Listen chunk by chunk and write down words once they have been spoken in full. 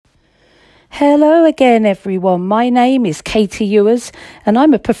Hello again, everyone. My name is Katie Ewers, and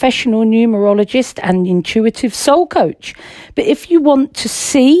I'm a professional numerologist and intuitive soul coach. But if you want to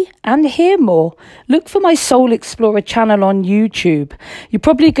see and hear more, look for my Soul Explorer channel on YouTube. You're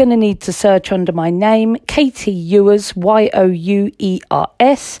probably going to need to search under my name, Katie Ewers,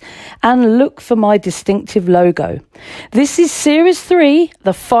 Youers, and look for my distinctive logo. This is Series 3,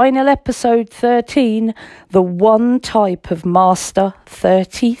 the final episode 13, the one type of Master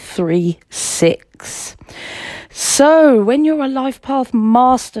 33-6. So when you're a Life Path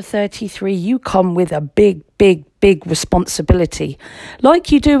Master 33, you come with a big responsibility,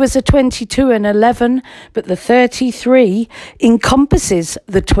 like you do as a 22 and 11, but the 33 encompasses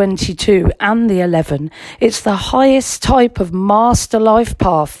the 22 and the 11. It's the highest type of master life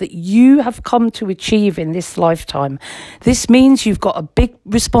path that you have come to achieve in this lifetime. This means you've got a big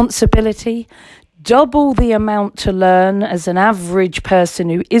responsibility, double the amount to learn as an average person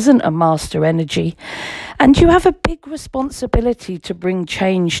who isn't a master energy, and you have a big responsibility to bring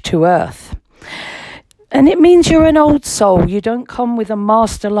change to Earth. And it means you're an old soul. You don't come with a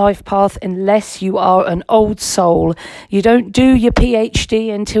master life path unless you are an old soul. You don't do your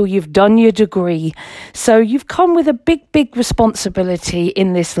PhD until you've done your degree. So you've come with a big responsibility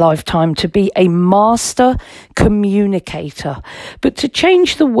in this lifetime to be a master communicator. But to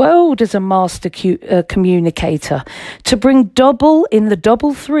change the world as a master communicator, to bring double in the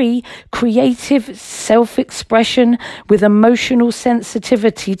 3 creative self-expression with emotional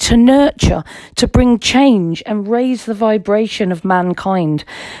sensitivity, to nurture, to bring change and raise the vibration of mankind,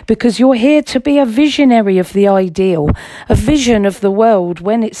 because you're here to be a visionary of the ideal, a vision of the world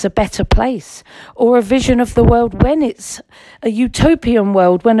when it's a better place, or a vision of the world when it's a utopian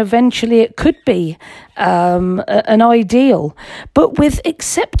world, when eventually it could be an ideal, but with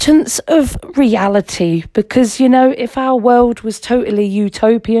acceptance of reality. Because, you know, if our world was totally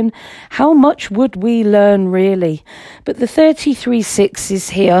utopian, how much would we learn really? But the 33-6 is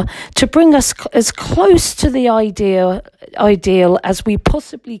here to bring us as close to the ideal as we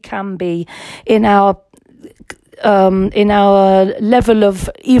possibly can be in our level of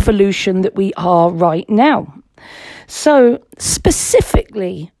evolution that we are right now. So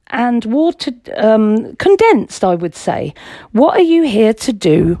specifically, and condensed, I would say, what are you here to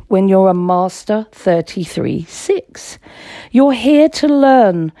do when you're a Master 33-6? You're here to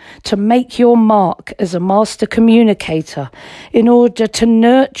learn to make your mark as a master communicator in order to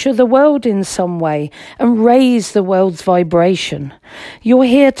nurture the world in some way and raise the world's vibration. You're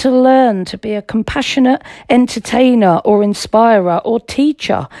here to learn to be a compassionate entertainer or inspirer or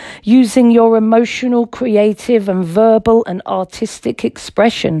teacher using your emotional, creative and verbal and artistic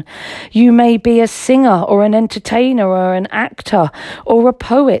expression. You may be a singer or an entertainer or an actor or a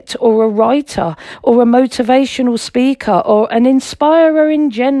poet or a writer or a motivational speaker or an inspirer in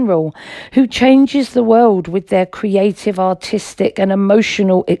general who changes the world with their creative, artistic and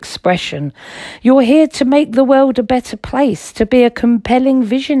emotional expression. You're here to make the world a better place, to be a compelling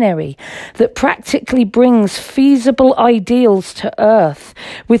visionary that practically brings feasible ideals to Earth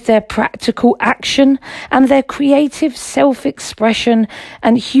with their practical action and their creative self-expression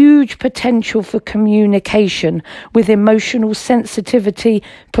and huge potential for communication with emotional sensitivity,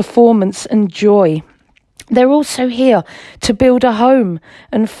 performance and joy. They're also here to build a home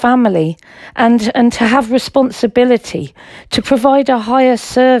and family and to have responsibility, to provide a higher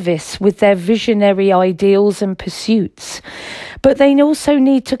service with their visionary ideals and pursuits. But they also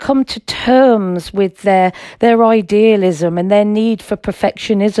need to come to terms with their idealism and their need for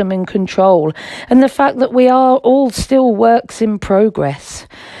perfectionism and control, and the fact that we are all still works in progress.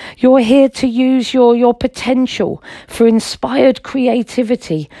 You're here to use your potential for inspired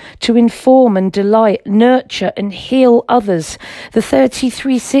creativity to inform and delight, nurture and heal others. The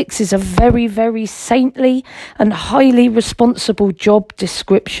 33-6 is a very saintly and highly responsible job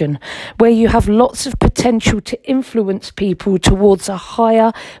description where you have lots of potential to influence people towards a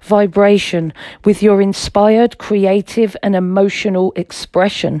higher vibration with your inspired, creative and emotional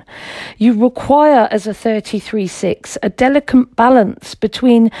expression. You require, as a 33-6, a delicate balance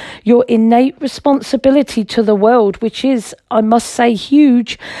between your innate responsibility to the world, which is, I must say,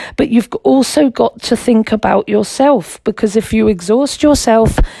 huge, but you've also got to think about yourself, because if you exhaust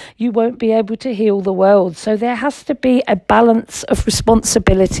yourself, you won't be able to heal the world. So there has to be a balance of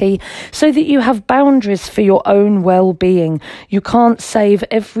responsibility so that you have boundaries for your own well-being, You can't save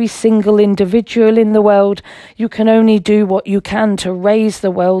every single individual in the world. You can only do what you can to raise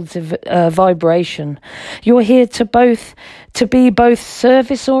the world's vibration. You're here to be both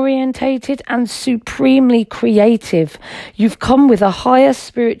service orientated and supremely creative. You've come with a higher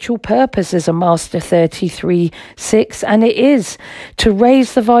spiritual purpose as a Master 33-6, and it is to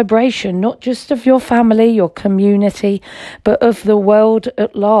raise the vibration, not just of your family, your community, but of the world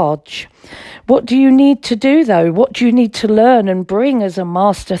at large. What do you need to do, though? What do you need to learn and bring as a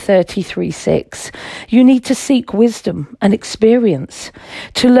Master 33-6? You need to seek wisdom and experience,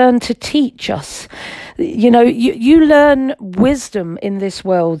 to learn to teach us. You know, you learn wisdom in this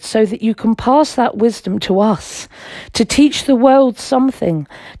world so that you can pass that wisdom to us, to teach the world something,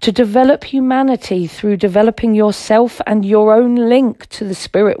 to develop humanity through developing yourself and your own link to the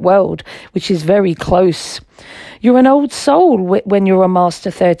spirit world, which is very close. You're an old soul when you're a Master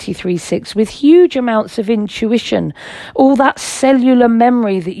 33-6 with huge amounts of intuition, all that cellular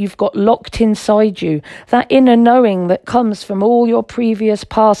memory that you've got locked inside you, that inner knowing that comes from all your previous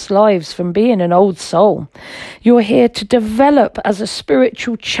past lives from being an old soul. You're here to develop as a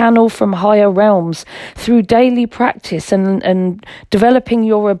spiritual channel from higher realms through daily practice and developing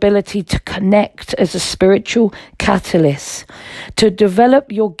your ability to connect as a spiritual catalyst, to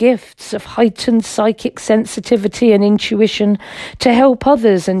develop your gifts of heightened psychic sensitivity and intuition to help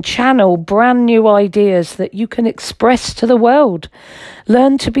others and channel brand new ideas that you can express to the world.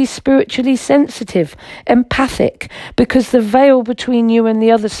 Learn to be spiritually sensitive, empathic, because the veil between you and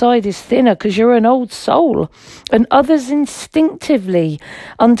the other side is thinner because you're an old soul. And others instinctively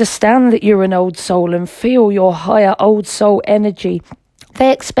understand that you're an old soul and feel your higher old soul energy.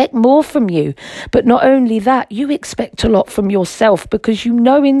 They expect more from you, but not only that, you expect a lot from yourself because you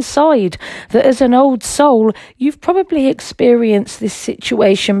know inside that as an old soul, you've probably experienced this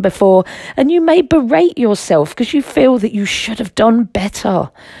situation before and you may berate yourself because you feel that you should have done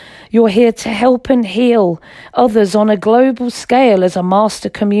better. You're here to help and heal others on a global scale as a master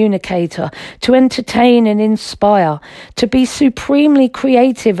communicator, to entertain and inspire, to be supremely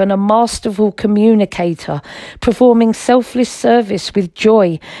creative and a masterful communicator, performing selfless service with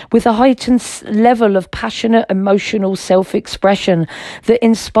joy, with a heightened level of passionate emotional self-expression that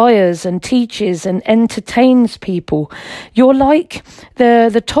inspires and teaches and entertains people. You're like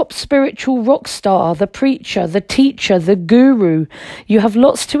the top spiritual rock star, the preacher, the teacher, the guru. You have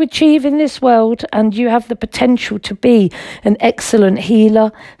lots to achieve in this world, and you have the potential to be an excellent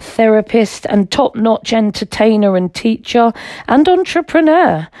healer, therapist, and top-notch entertainer and teacher and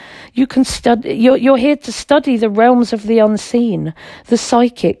entrepreneur. You can study. You're here to study the realms of the unseen, the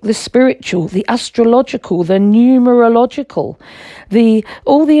psychic, the spiritual, the astrological, the numerological,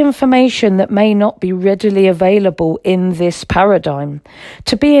 all the information that may not be readily available in this paradigm.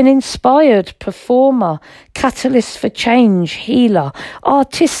 To be an inspired performer, catalyst for change, healer,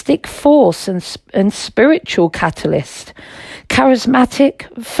 artistic force and spiritual catalyst.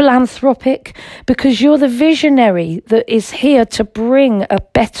 Charismatic, philanthropic, because you're the visionary that is here to bring a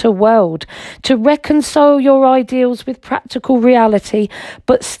better world, to reconcile your ideals with practical reality,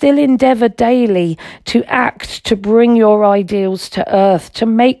 but still endeavour daily to act to bring your ideals to earth, to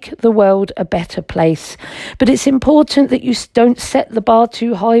make the world a better place. But it's important that you don't set the bar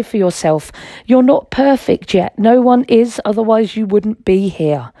too high for yourself. You're not perfect yet. No one is, otherwise you wouldn't be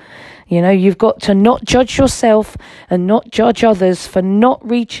here. You know, you've got to not judge yourself and not judge others for not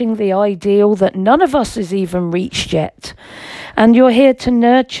reaching the ideal that none of us has even reached yet. And you're here to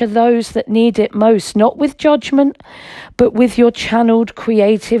nurture those that need it most, not with judgment, but with your channeled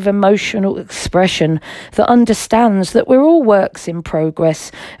creative emotional expression that understands that we're all works in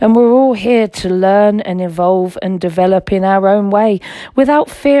progress and we're all here to learn and evolve and develop in our own way without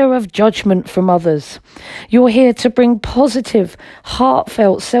fear of judgment from others. You're here to bring positive,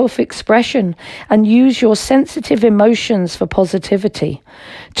 heartfelt self-expression and use your sensitive emotions for positivity,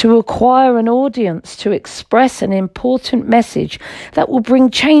 to acquire an audience, to express an important message that will bring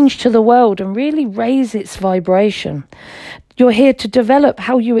change to the world and really raise its vibration. You're here to develop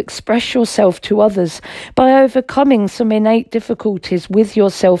how you express yourself to others by overcoming some innate difficulties with your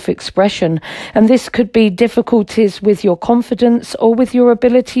self-expression. And this could be difficulties with your confidence or with your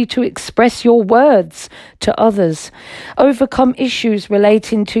ability to express your words to others. Overcome issues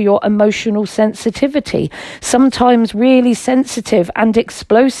relating to your emotional sensitivity, sometimes really sensitive and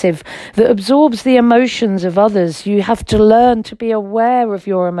explosive, that absorbs the emotions of others. You have to learn to be aware of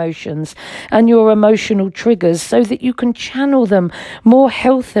your emotions and your emotional triggers so that you can channel channel them more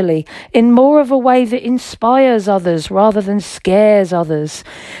healthily in more of a way that inspires others rather than scares others,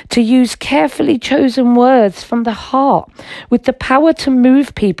 to use carefully chosen words from the heart with the power to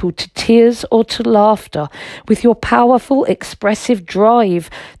move people to tears or to laughter, with your powerful expressive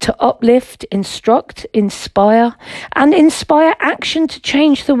drive to uplift, instruct, inspire action to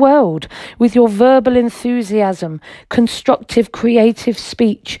change the world, with your verbal enthusiasm, constructive creative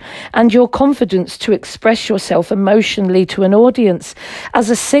speech, and your confidence to express yourself emotionally to an audience as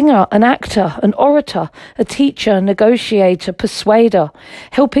a singer, an actor, an orator, a teacher, negotiator, persuader,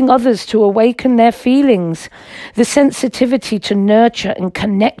 helping others to awaken their feelings, the sensitivity to nurture and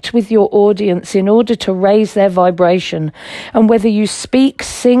connect with your audience in order to raise their vibration. And whether you speak,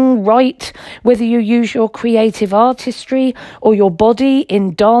 sing, write, whether you use your creative artistry or your body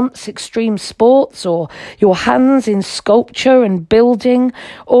in dance, extreme sports, or your hands in sculpture and building,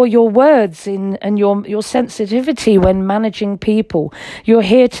 or your words and your sensitivity when managing people, you're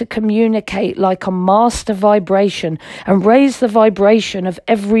here to communicate like a master vibration and raise the vibration of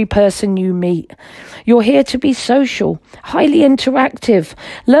every person you meet. You're here to be social, highly interactive,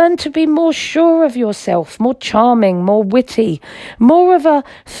 learn to be more sure of yourself, more charming, more witty, more of a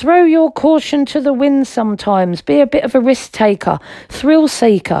throw your caution to the wind sometimes, be a bit of a risk taker, thrill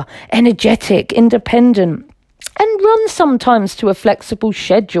seeker, energetic, independent, and run sometimes to a flexible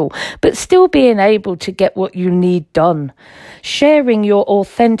schedule, but still being able to get what you need done. Sharing your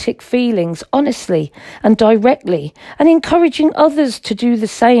authentic feelings honestly and directly, and encouraging others to do the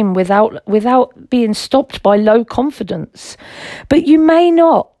same without being stopped by low confidence. But you may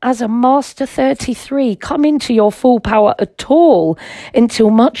not, as a Master 33, come into your full power at all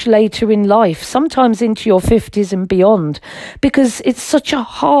until much later in life, sometimes into your 50s and beyond, because it's such a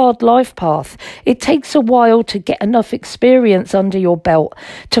hard life path. It takes a while to get enough experience under your belt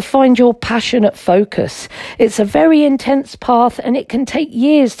to find your passionate focus. It's a very intense path, and it can take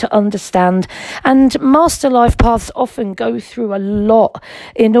years to understand, and master life paths often go through a lot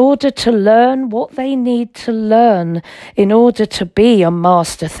in order to learn what they need to learn in order to be a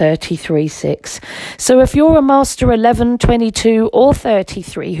Master 33-6. So if you're a Master 11, 22 or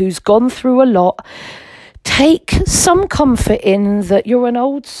 33 who's gone through a lot, take some comfort in that you're an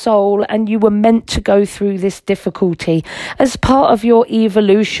old soul and you were meant to go through this difficulty as part of your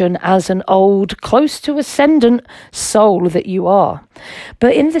evolution as an old, close to ascendant soul that you are.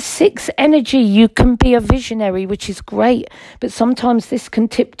 But in the 6 energy, you can be a visionary, which is great, but sometimes this can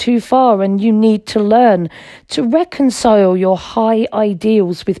tip too far, and you need to learn to reconcile your high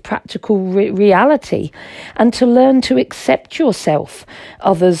ideals with practical reality, and to learn to accept yourself,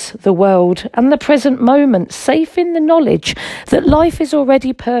 others, the world, and the present moment, safe in the knowledge that life is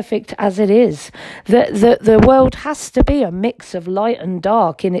already perfect as it is, that the world has to be a mix of light and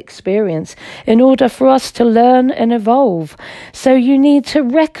dark in experience in order for us to learn and evolve. So you need to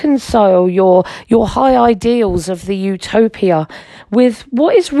reconcile your high ideals of the utopia with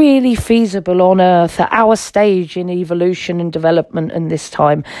what is really feasible on Earth at our stage in evolution and development in this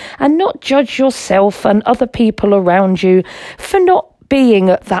time, and not judge yourself and other people around you for not being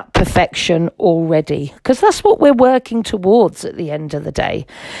at that perfection already, because that's what we're working towards at the end of the day.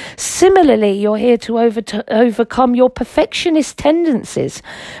 Similarly, you're here to overcome your perfectionist tendencies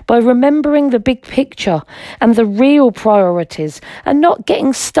by remembering the big picture and the real priorities, and not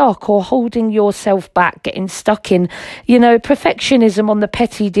getting stuck or holding yourself back, getting stuck in, perfectionism on the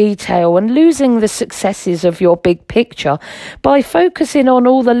petty detail and losing the successes of your big picture by focusing on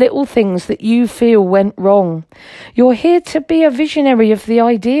all the little things that you feel went wrong. You're here to be a visionary of the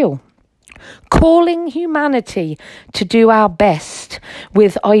ideal, calling humanity to do our best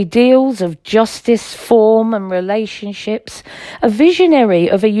with ideals of justice, form and relationships, a visionary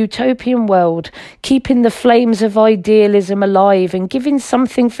of a utopian world, keeping the flames of idealism alive and giving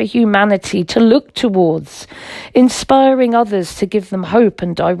something for humanity to look towards, inspiring others to give them hope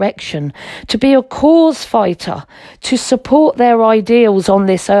and direction, to be a cause fighter, to support their ideals on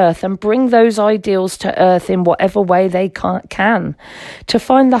this earth and bring those ideals to earth in whatever way they can, to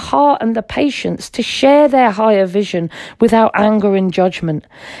find the heart and the patience to share their higher vision without anger and judgment.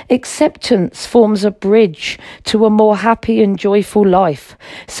 Acceptance forms a bridge to a more happy and joyful life.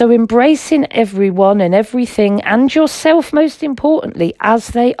 So embracing everyone and everything, and yourself most importantly, as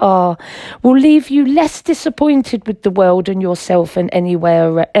they are, will leave you less disappointed with the world and yourself and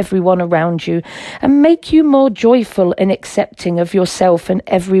everyone around you, and make you more joyful and accepting of yourself and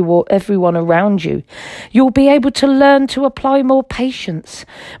everyone around you. You'll be able to learn to apply more patience,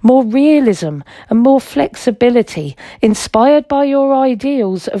 more realism, and more flexibility, inspired by your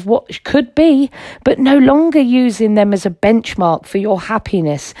ideals of what could be, but no longer using them as a benchmark for your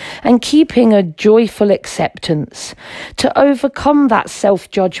happiness and keeping a joyful acceptance. To overcome that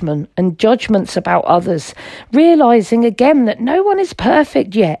self-judgment and judgments about others, realizing again that no one is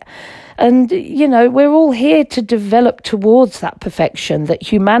perfect yet. And, we're all here to develop towards that perfection that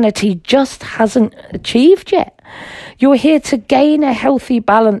humanity just hasn't achieved yet. You're here to gain a healthy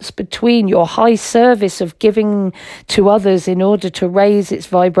balance between your high service of giving to others in order to raise its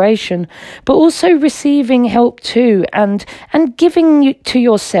vibration, but also receiving help too, and giving to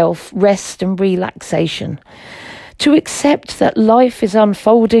yourself rest and relaxation. To accept that life is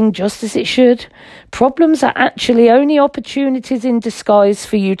unfolding just as it should. Problems are actually only opportunities in disguise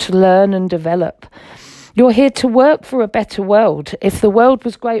for you to learn and develop. You're here to work for a better world. If the world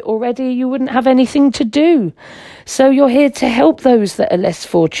was great already, you wouldn't have anything to do. So you're here to help those that are less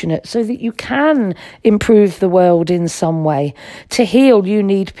fortunate so that you can improve the world in some way. To heal, you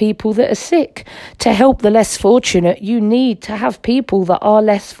need people that are sick. To help the less fortunate, you need to have people that are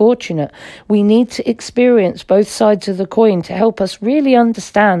less fortunate. We need to experience both sides of the coin to help us really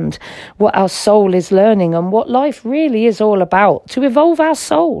understand what our soul is learning and what life really is all about, to evolve our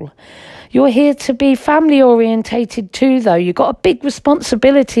soul. You're here to be family orientated too, though. You've got a big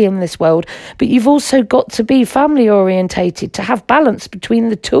responsibility in this world, but you've also got to be family orientated, to have balance between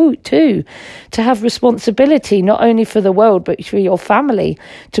the two, to have responsibility not only for the world, but for your family,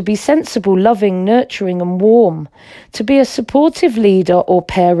 to be sensible, loving, nurturing and warm, to be a supportive leader or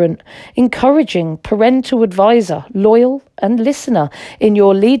parent, encouraging, parental advisor, loyal and listener in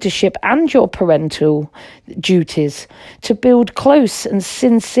your leadership and your parental duties, to build close and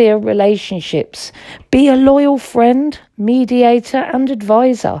sincere relationships, be a loyal friend, mediator and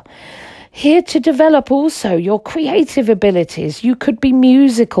advisor. Here to develop also your creative abilities. You could be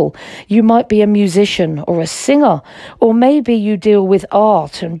musical. You might be a musician or a singer, or maybe you deal with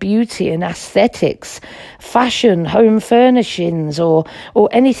art and beauty and aesthetics, fashion, home furnishings, or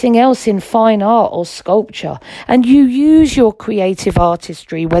anything else in fine art or sculpture. And you use your creative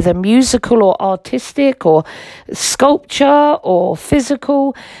artistry, whether musical or artistic or sculpture or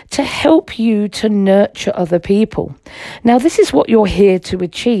physical, to help you to nurture other people. Now, this is what you're here to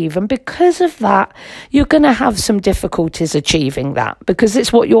achieve. And because of that, you're going to have some difficulties achieving that, because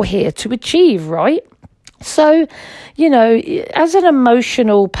it's what you're here to achieve, right? So, as an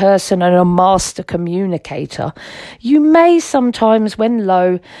emotional person and a master communicator, you may sometimes, when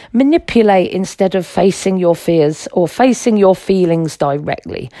low, manipulate instead of facing your fears or facing your feelings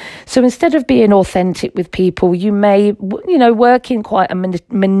directly. So instead of being authentic with people, you may, work in quite a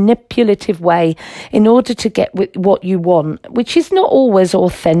manipulative way in order to get what you want, which is not always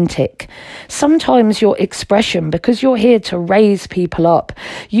authentic. Sometimes your expression, because you're here to raise people up,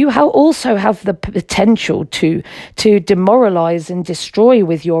 you also have the potential to demoralize and destroy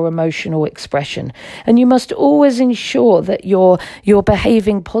with your emotional expression. And you must always ensure that you're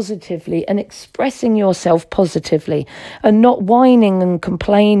behaving positively and expressing yourself positively and not whining and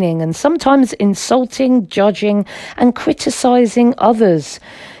complaining and sometimes insulting, judging and criticizing others.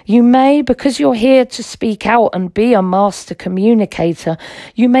 You may, because you're here to speak out and be a master communicator,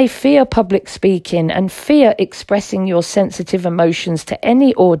 you may fear public speaking and fear expressing your sensitive emotions to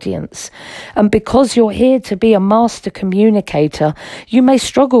any audience. And because you're here to be a master communicator, you may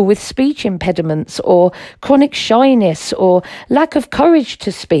struggle with speech impediments or chronic shyness or lack of courage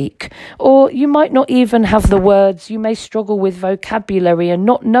to speak. Or you might not even have the words. You may struggle with vocabulary and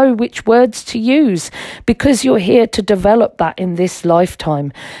not know which words to use, because you're here to develop that in this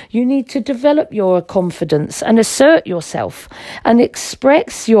lifetime. You need to develop your confidence and assert yourself and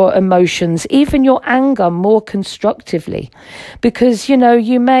express your emotions, even your anger, more constructively. Because, you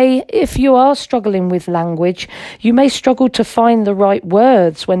may, if you are struggling with language, you may struggle to find the right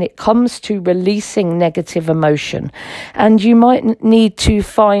words when it comes to releasing negative emotion. And you might need to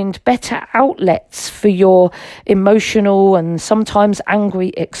find better outlets for your emotional and sometimes angry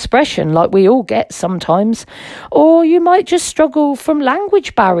expression, like we all get sometimes. Or you might just struggle from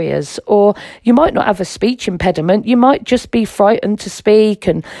language barriers, or you might not have a speech impediment. You might just be frightened to speak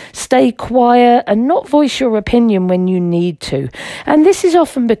and stay quiet and not voice your opinion when you need to. And this is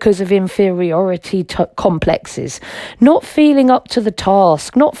often because of inferiority complexes, not feeling up to the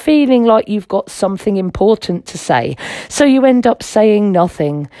task, not feeling like you've got something important to say. So you end up saying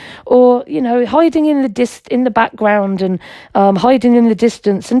nothing, or, hiding in the background and hiding in the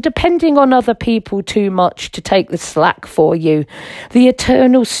distance and depending on other people too much to take the slack for you. The eternal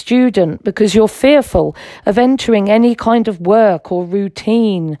terminal student because you're fearful of entering any kind of work or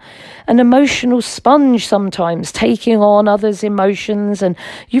routine. An emotional sponge sometimes, taking on others' emotions, and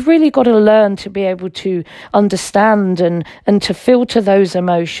you've really got to learn to be able to understand and to filter those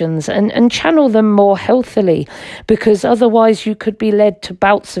emotions and channel them more healthily, because otherwise you could be led to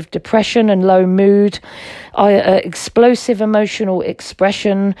bouts of depression and low mood, explosive emotional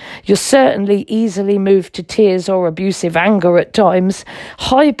expression. You're certainly easily moved to tears or abusive anger at times,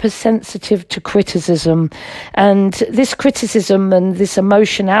 hypersensitive to criticism, and this criticism and this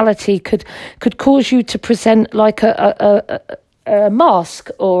emotionality could cause you to present like a mask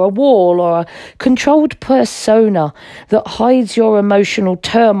or a wall or a controlled persona that hides your emotional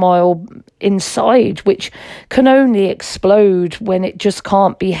turmoil inside, which can only explode when it just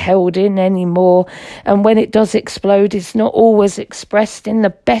can't be held in anymore. And when it does explode, it's not always expressed in the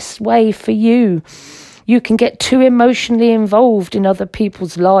best way for you. You can get too emotionally involved in other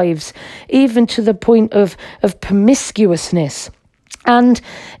people's lives, even to the point of promiscuousness. And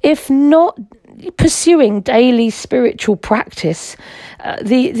if not pursuing daily spiritual practice,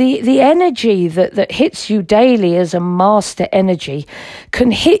 the energy that hits you daily as a master energy can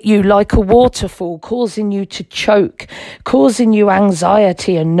hit you like a waterfall, causing you to choke, causing you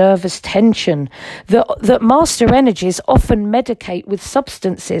anxiety and nervous tension. That master energies often medicate with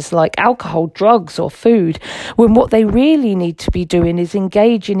substances like alcohol, drugs or food, when what they really need to be doing is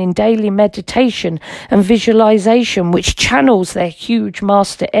engaging in daily meditation and visualization, which channels their huge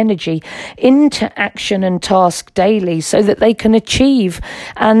master energy into action and task daily, so that they can achieve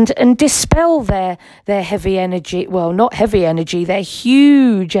and dispel their heavy energy, well, not heavy energy, their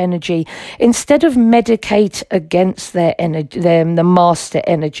huge energy, instead of medicate against their energy, the master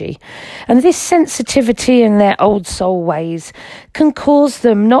energy. And this sensitivity in their old soul ways can cause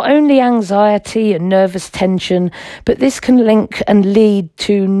them not only anxiety and nervous tension, but this can link and lead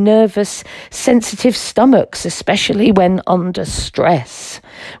to nervous, sensitive stomachs, especially when under stress,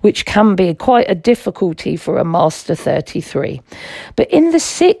 which can be quite a difficulty for a Master 33. But in the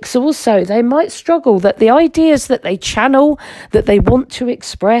 6 also, they might struggle that the ideas that they channel, that they want to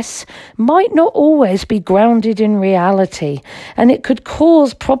express, might not always be grounded in reality, and it could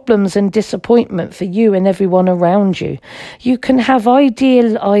cause problems and disappointment for you and everyone around you. You can have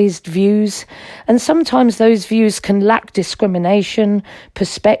idealized views, and sometimes those views can lack discrimination,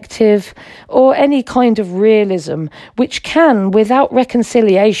 perspective, or any kind of realism, which can, without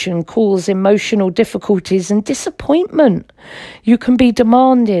reconciliation, cause emotional difficulties and disappointment. You can be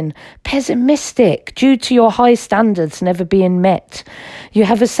demanding, pessimistic, due to your high standards never being met. You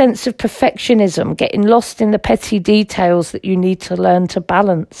have a sense of perfectionism, getting lost in the petty details that you need to learn to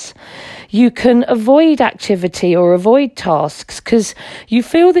balance. You can avoid activity or avoid tasks because you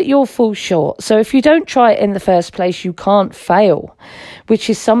feel that you'll fall short. So if you don't try it in the first place, you can't fail, which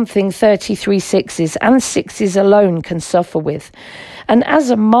is something 33 6s and 6s alone can suffer with. And as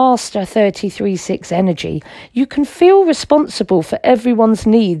a master 33/6 energy, you can feel responsible for everyone's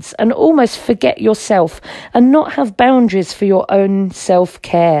needs and almost forget yourself and not have boundaries for your own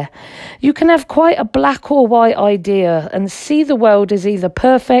self-care. You can have quite a black or white idea and see the world as either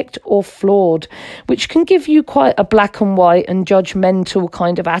perfect or flawed, which can give you quite a black and white and judgmental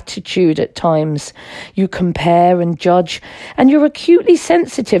kind of attitude at times. You compare and judge, and you're acutely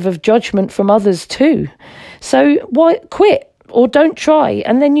sensitive of judgment from others too. So why quit? Or don't try,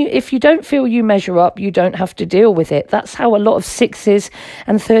 and then if you don't feel you measure up, you don't have to deal with it. That's how a lot of 6s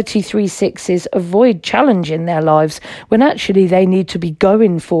and 33 6s avoid challenge in their lives, when actually they need to be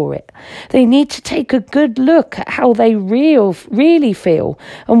going for it. They need to take a good look at how they really feel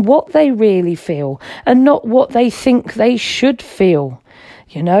and what they really feel, and not what they think they should feel.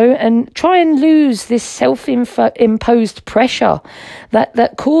 And try and lose this self-imposed pressure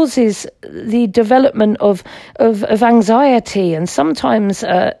that causes the development of anxiety and sometimes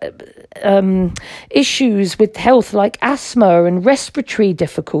issues with health like asthma and respiratory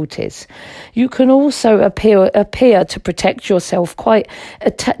difficulties. You can also appear to protect yourself quite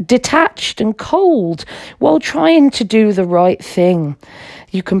detached and cold while trying to do the right thing.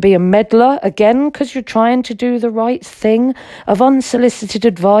 You can be a meddler, again, because you're trying to do the right thing, of unsolicited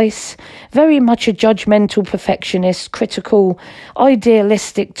advice, very much a judgmental perfectionist, critical,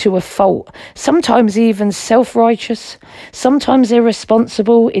 idealistic to a fault, sometimes even self-righteous, sometimes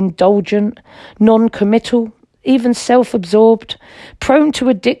irresponsible, indulgent, non-committal, even self-absorbed, prone to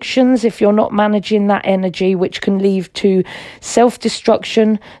addictions if you're not managing that energy, which can lead to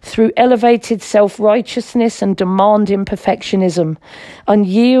self-destruction through elevated self-righteousness and demanding perfectionism,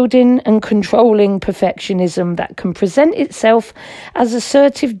 unyielding and controlling perfectionism that can present itself as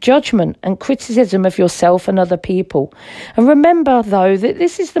assertive judgment and criticism of yourself and other people. And remember, though, that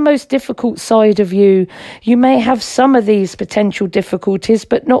this is the most difficult side of you. You may have some of these potential difficulties,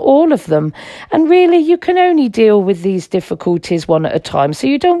 but not all of them. And really, you can only deal with these difficulties one at a time. So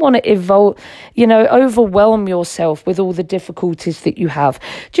you don't want to overwhelm yourself with all the difficulties that you have.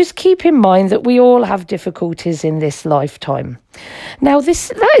 Just keep in mind that we all have difficulties in this lifetime. Now,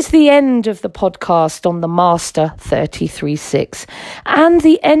 that is the end of the podcast on the Master 33.6 and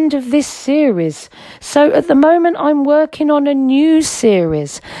the end of this series. So at the moment, I'm working on a new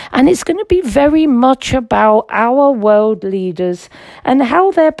series, and it's going to be very much about our world leaders and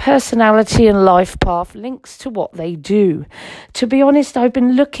how their personality and life path links to what they do. To be honest, I've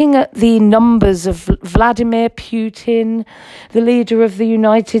been looking at the numbers of Vladimir Putin, the leader of the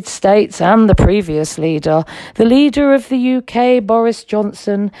United States, and the previous leader, the leader of the UK, Boris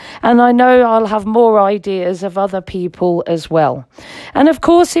Johnson, and I know I'll have more ideas of other people as well. And of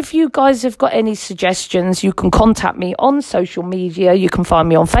course, if you guys have got any suggestions, you can contact me on social media. You can find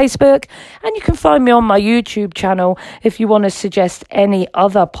me on Facebook, and you can find me on my YouTube channel if you want to suggest any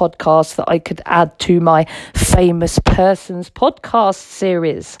other podcasts that I could add to my Famous Persons podcast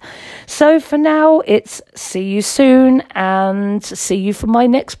series. So for now, it's see you soon and see you for my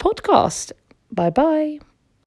next podcast. Bye-bye.